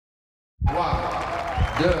One,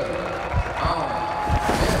 two,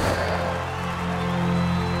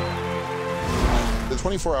 The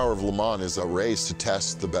 24-hour of Le Mans is a race to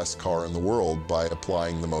test the best car in the world by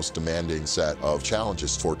applying the most demanding set of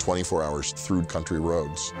challenges for 24 hours through country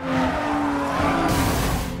roads.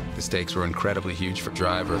 The stakes were incredibly huge for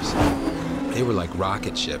drivers. They were like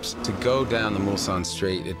rocket ships. To go down the Mulsanne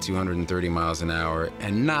Straight at 230 miles an hour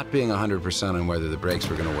and not being 100% on whether the brakes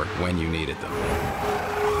were going to work when you needed them.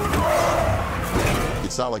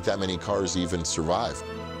 It's not like that many cars even survive.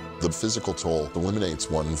 The physical toll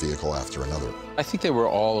eliminates one vehicle after another. I think they were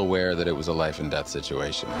all aware that it was a life and death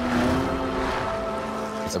situation.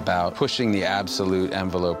 It's about pushing the absolute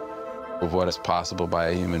envelope of what is possible by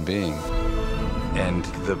a human being. And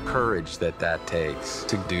the courage that that takes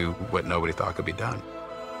to do what nobody thought could be done.